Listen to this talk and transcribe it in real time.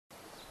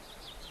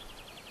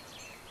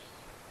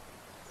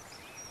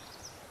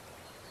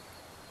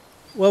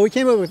Well, we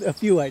came up with a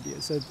few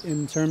ideas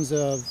in terms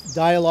of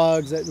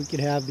dialogues that we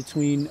could have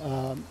between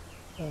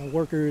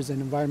workers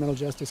and environmental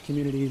justice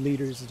community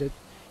leaders. That,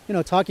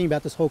 talking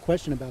about this whole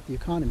question about the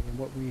economy and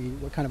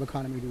what kind of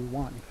economy do we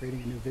want, and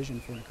creating a new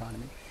vision for an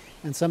economy,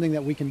 and something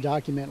that we can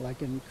document,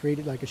 like and create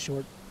it like a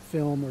short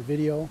film or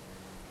video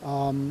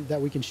that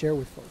we can share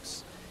with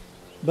folks.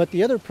 But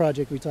the other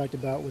project we talked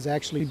about was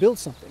actually build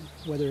something,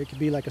 whether it could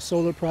be like a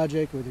solar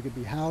project, whether it could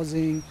be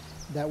housing,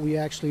 that we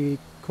actually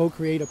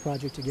co-create a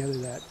project together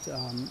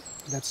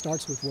that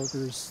starts with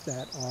workers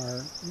that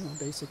are,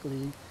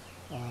 basically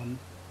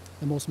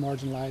the most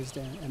marginalized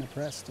and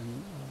oppressed,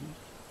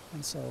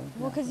 and so.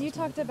 Well, because you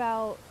talked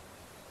about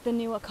the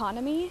new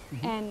economy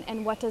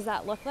and what does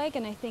that look like,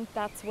 and I think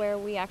that's where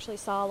we actually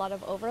saw a lot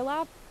of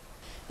overlap.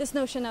 This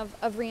notion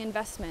of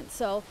reinvestment,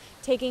 so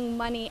taking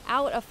money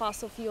out of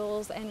fossil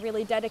fuels and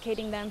really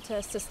dedicating them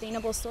to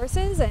sustainable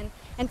sources and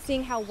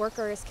seeing how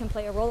workers can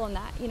play a role in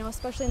that,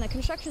 especially in the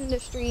construction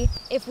industry.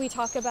 If we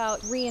talk about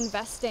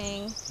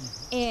reinvesting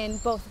in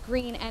both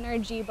green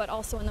energy but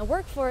also in the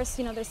workforce,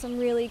 there's some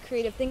really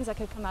creative things that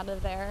could come out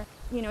of there.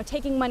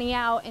 Taking money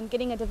out and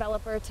getting a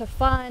developer to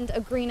fund a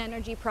green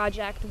energy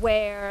project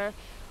where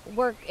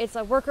it's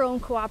a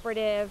worker-owned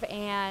cooperative,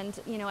 and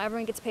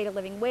everyone gets paid a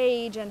living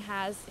wage and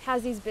has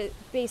these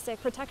basic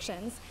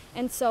protections,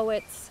 and so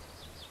it's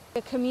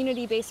a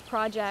community-based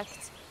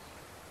project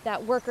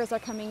that workers are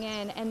coming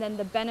in, and then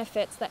the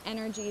benefits, the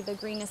energy, the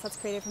greenness that's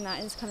created from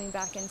that is coming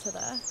back into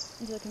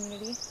the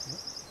community.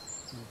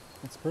 Yep.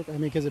 That's perfect. I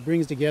mean, because it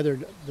brings together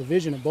the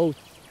vision of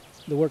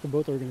the work of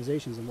both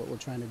organizations and what we're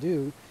trying to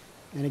do.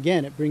 And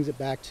again, it brings it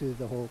back to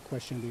the whole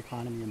question of the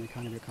economy and the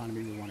kind of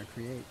economy we want to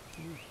create.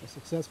 A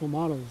successful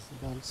model is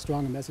about as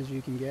strong a message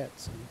you can get.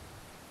 So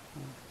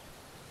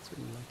that's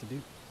what we like to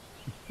do.